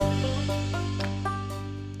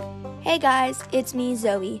Hey guys, it's me,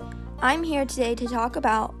 Zoe. I'm here today to talk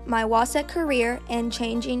about my WASEC career and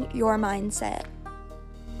changing your mindset.